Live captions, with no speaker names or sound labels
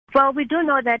Well, we do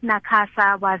know that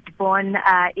Nakasa was born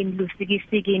in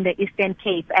Lusikisiki in the Eastern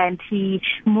Cape, and he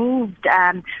moved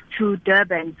to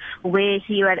Durban, where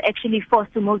he was actually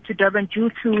forced to move to Durban due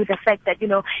to the fact that,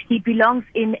 he belongs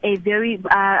in a very,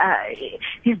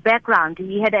 his background,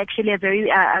 he had actually a very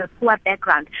poor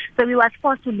background. So he was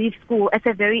forced to leave school at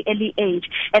a very early age,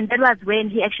 and that was when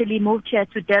he actually moved here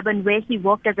to Durban, where he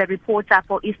worked as a reporter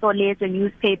for Isole, the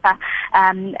newspaper,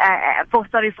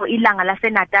 for Ilanga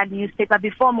Lase Natal newspaper,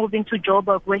 before moving to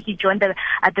Joburg, where he joined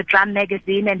the Drum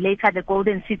magazine and later the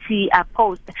Golden City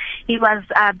Post. He was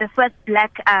the first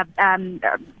black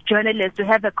journalist to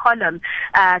have a column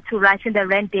to write in the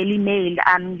Rand Daily Mail,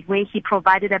 where he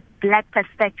provided a black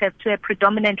perspective to a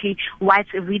predominantly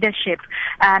white readership.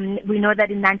 We know that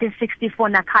in 1964,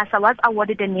 Nakasa was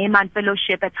awarded a Neyman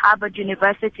Fellowship at Harvard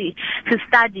University to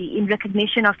study in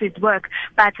recognition of his work,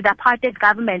 but the apartheid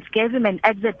government gave him an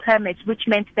exit permit, which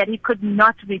meant that he could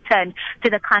not return to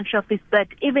the country of his birth.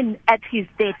 Even at his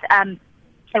death,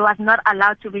 he was not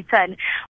allowed to return.